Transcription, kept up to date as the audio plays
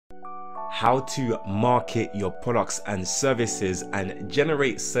how to market your products and services and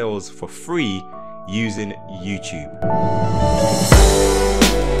generate sales for free using YouTube.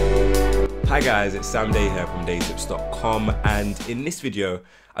 Hi guys, it's Sam Day here from DeyTips.com, and in this video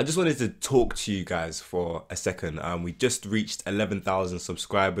I just wanted to talk to you guys for a second. We just reached 11,000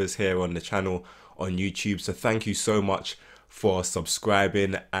 subscribers here on the channel on YouTube, so thank you so much for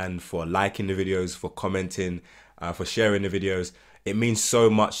subscribing and for liking the videos, for commenting, for sharing the videos. It means so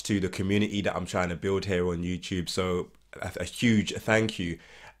much to the community that I'm trying to build here on YouTube, so a huge thank you.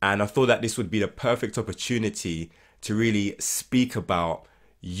 And I thought that this would be the perfect opportunity to really speak about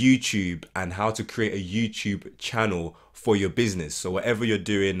YouTube and how to create a YouTube channel for your business. So whatever you're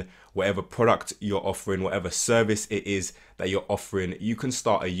doing, whatever product you're offering, whatever service it is that you're offering, you can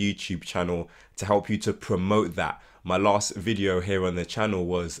start a YouTube channel to help you to promote that. My last video here on the channel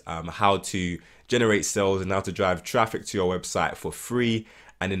was how to generate sales and how to drive traffic to your website for free.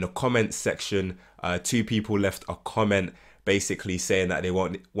 And in the comments section, 2 people left a comment basically saying that they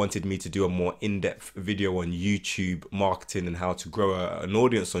wanted me to do a more in-depth video on YouTube marketing and how to grow an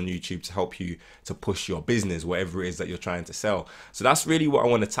audience on YouTube to help you to push your business, whatever it is that you're trying to sell. So that's really what I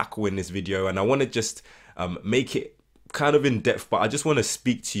want to tackle in this video, and I want to just make it kind of in-depth, but I just want to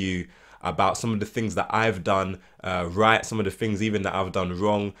speak to you about some of the things that I've done right, some of the things even that I've done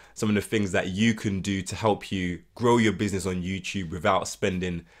wrong, some of the things that you can do to help you grow your business on YouTube without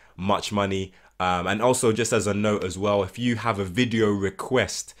spending much money. And also, just as a note as well, if you have a video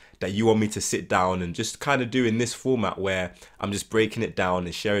request that you want me to sit down and just kind of do in this format where I'm just breaking it down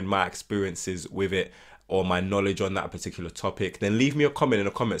and sharing my experiences with it or my knowledge on that particular topic, then leave me a comment in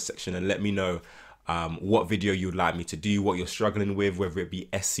the comment section and let me know what video you'd like me to do, what you're struggling with, whether it be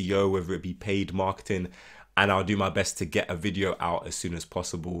SEO, whether it be paid marketing, and I'll do my best to get a video out as soon as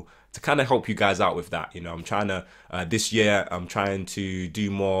possible to kind of help you guys out with that. You know, I'm trying to, this year, I'm trying to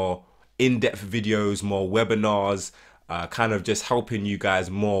do more in-depth videos, more webinars, kind of just helping you guys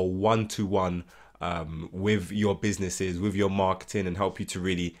more one-to-one with your businesses, with your marketing, and help you to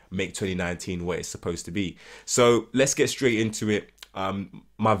really make 2019 what it's supposed to be. So let's get straight into it.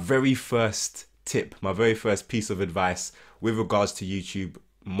 My very first tip, my very first piece of advice with regards to YouTube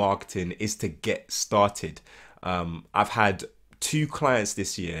marketing is to get started. I've had 2 clients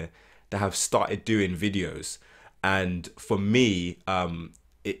this year that have started doing videos, and for me,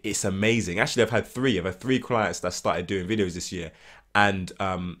 it's amazing. Actually, I've had 3 clients that started doing videos this year, and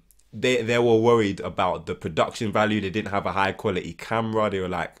they were worried about the production value. They didn't have a high quality camera. They were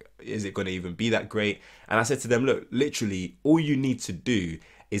like, is it going to even be that great? And I said to them, look, literally all you need to do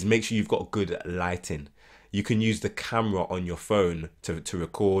is make sure you've got good lighting. You can use the camera on your phone to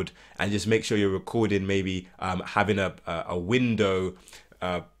record, and just make sure you're recording maybe having a window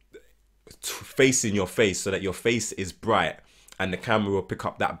facing your face so that your face is bright, and the camera will pick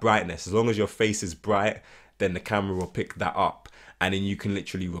up that brightness. As long as your face is bright, then the camera will pick that up, and then you can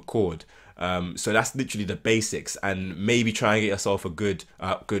literally record. So that's literally the basics, and maybe try and get yourself a good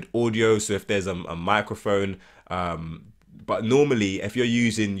audio. So if there's a microphone, but normally if you're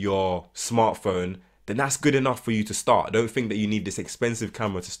using your smartphone, then that's good enough for you to start. Don't think that you need this expensive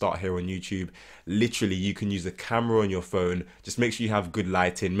camera to start here on YouTube. Literally, you can use a camera on your phone. Just make sure you have good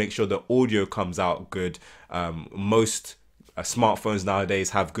lighting. Make sure the audio comes out good. Most smartphones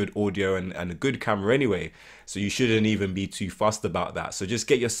nowadays have good audio and a good camera anyway, so you shouldn't even be too fussed about that. So just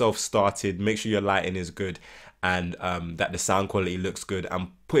get yourself started, make sure your lighting is good, and that the sound quality looks good, and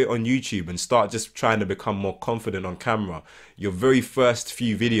put it on YouTube and start just trying to become more confident on camera. Your very first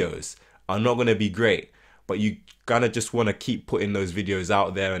few videos are not going to be great, but you kind of just want to keep putting those videos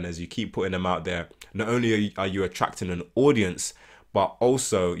out there, and as you keep putting them out there, not only are you attracting an audience, but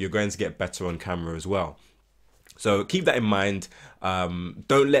also you're going to get better on camera as well. So keep that in mind.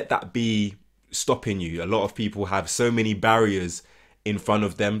 Don't let that be stopping you. A lot of people have so many barriers in front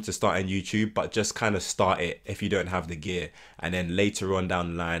of them to start on YouTube, but just kind of start it if you don't have the gear. And then later on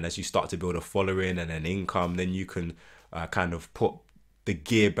down the line, as you start to build a following and an income, then you can kind of put the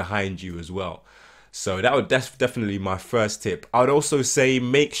gear behind you as well. So that would definitely my first tip. I would also say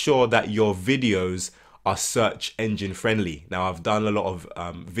make sure that your videos are search engine friendly. Now, I've done a lot of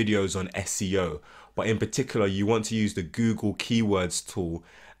videos on SEO, but in particular, you want to use the Google Keywords tool,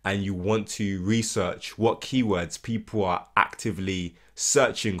 and you want to research what keywords people are actively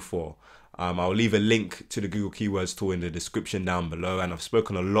searching for. I'll leave a link to the Google Keywords tool in the description down below, and I've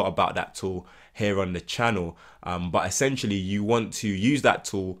spoken a lot about that tool here on the channel. But essentially, you want to use that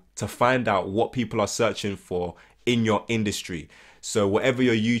tool to find out what people are searching for in your industry. So whatever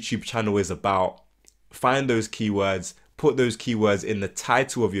your YouTube channel is about, find those keywords, put those keywords in the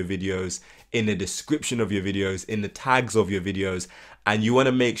title of your videos, in the description of your videos, in the tags of your videos, And you want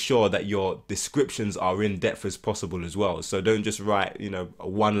to make sure that your descriptions are in depth as possible as well. So don't just write, you know, a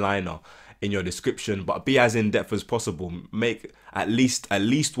one-liner in your description, but be as in depth as possible. Make at least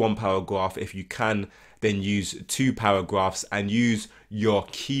one paragraph. If you can, then use 2 paragraphs and use your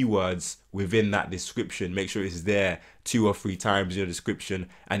keywords within that description. Make sure it's there 2 or 3 times in your description,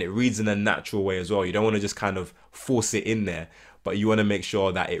 and it reads in a natural way as well. You don't want to just kind of force it in there, but you want to make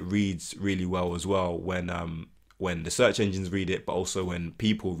sure that it reads really well as well when the search engines read it, but also when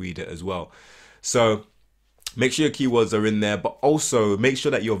people read it as well. So make sure your keywords are in there, but also make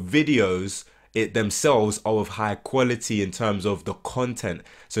sure that your videos themselves are of high quality in terms of the content.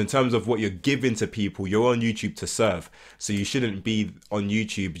 So in terms of what you're giving to people, you're on YouTube to serve. So you shouldn't be on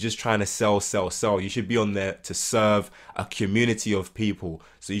YouTube just trying to sell. You should be on there to serve a community of people.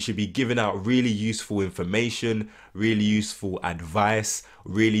 So you should be giving out really useful information, really useful advice,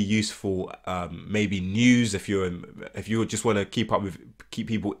 really useful maybe news if you just want to keep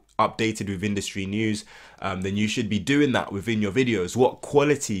people updated with industry news, then you should be doing that within your videos. What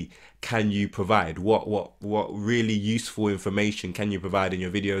quality can you provide? What really useful information can you provide in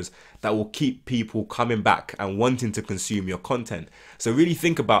your videos that will keep people coming back and wanting to consume your content? So really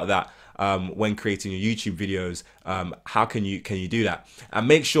think about that when creating your YouTube videos. How can you do that? And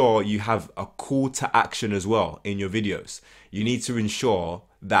make sure you have a call to action as well in your videos. You need to ensure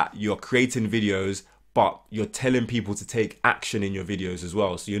that you're creating videos, but you're telling people to take action in your videos as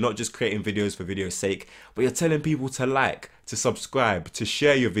well. So you're not just creating videos for video's sake, but you're telling people to like, to subscribe, to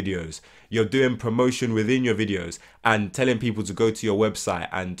share your videos. You're doing promotion within your videos and telling people to go to your website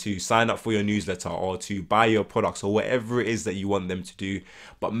and to sign up for your newsletter or to buy your products or whatever it is that you want them to do.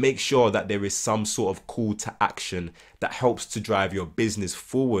 But make sure that there is some sort of call to action that helps to drive your business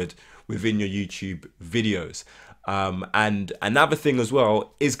forward within your YouTube videos. And another thing as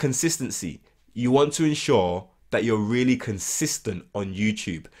well is consistency. You want to ensure that you're really consistent on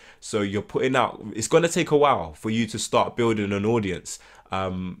YouTube. So you're putting out, it's going to take a while for you to start building an audience.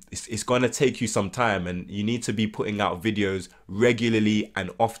 It's going to take you some time, and you need to be putting out videos regularly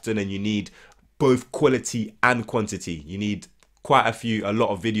and often, and you need both quality and quantity. You need a lot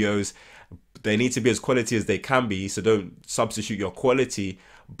of videos. They need to be as quality as they can be, so don't substitute your quality,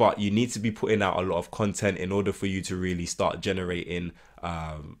 but you need to be putting out a lot of content in order for you to really start generating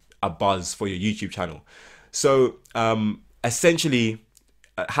a buzz for your YouTube channel. So essentially,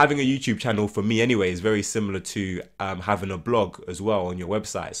 having a YouTube channel for me anyway is very similar to having a blog as well on your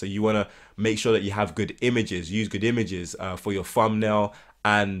website. So you want to make sure that you have good images, use good images for your thumbnail,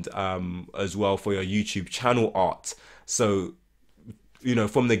 and as well for your YouTube channel art. So, you know,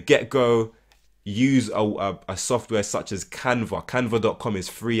 from the get-go, use a software such as Canva. Canva.com is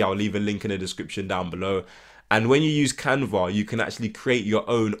free. I'll leave a link in the description down below. And when you use Canva, you can actually create your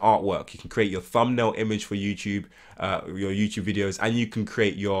own artwork. You can create your thumbnail image for YouTube, your YouTube videos, and you can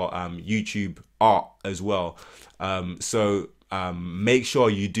create your YouTube art as well. Make sure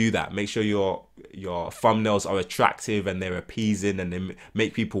you do that. Make sure your thumbnails are attractive and they're appeasing, and they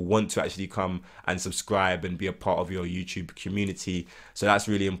make people want to actually come and subscribe and be a part of your YouTube community. So that's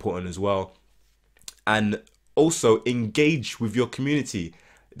really important as well. And also engage with your community.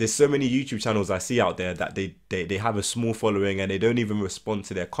 There's so many YouTube channels I see out there that they have a small following and they don't even respond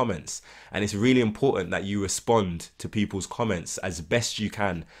to their comments. And it's really important that you respond to people's comments as best you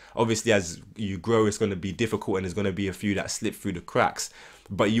can. Obviously, as you grow, it's going to be difficult and there's going to be a few that slip through the cracks.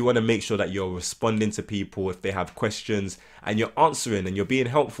 But you want to make sure that you're responding to people if they have questions, and you're answering and you're being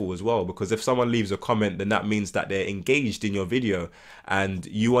helpful as well. Because if someone leaves a comment, then that means that they're engaged in your video, and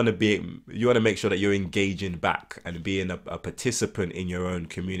you want to make sure that you're engaging back and being a participant in your own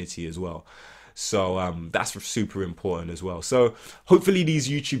community as well. So that's super important as well. So hopefully these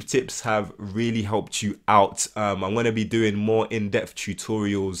YouTube tips have really helped you out. I'm going to be doing more in-depth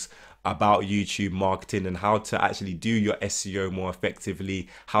tutorials about YouTube marketing and how to actually do your SEO more effectively,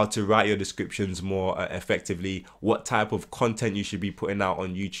 how to write your descriptions more effectively, what type of content you should be putting out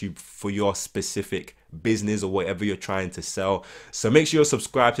on YouTube for your specific business or whatever you're trying to sell. So make sure you're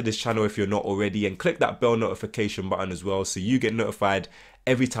subscribed to this channel if you're not already, and click that bell notification button as well so you get notified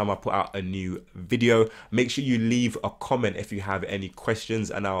every time I put out a new video. Make sure you leave a comment if you have any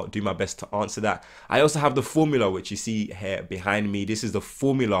questions, and I'll do my best to answer that. I also have the formula which you see here behind me. This is the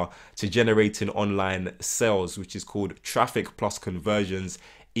formula to generating online sales, which is called traffic plus conversions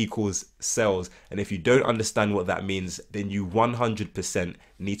equals sales. And if you don't understand what that means, then you 100%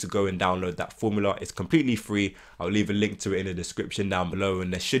 need to go and download that formula. It's completely free. I'll leave a link to it in the description down below,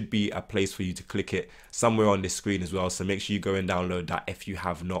 and there should be a place for you to click it somewhere on this screen as well. So make sure you go and download that if you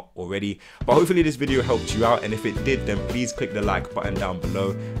have not already. But hopefully this video helped you out, and if it did, then please click the like button down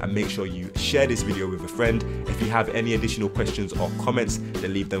below and make sure you share this video with a friend. If you have any additional questions or comments,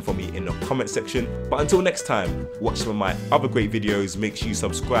 then leave them for me in the comment section. But until next time, watch some of my other great videos. Make sure you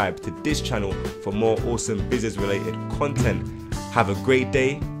subscribe to this channel for more awesome business related content. Have a great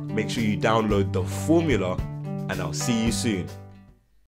day. Make sure you download the formula, and I'll see you soon.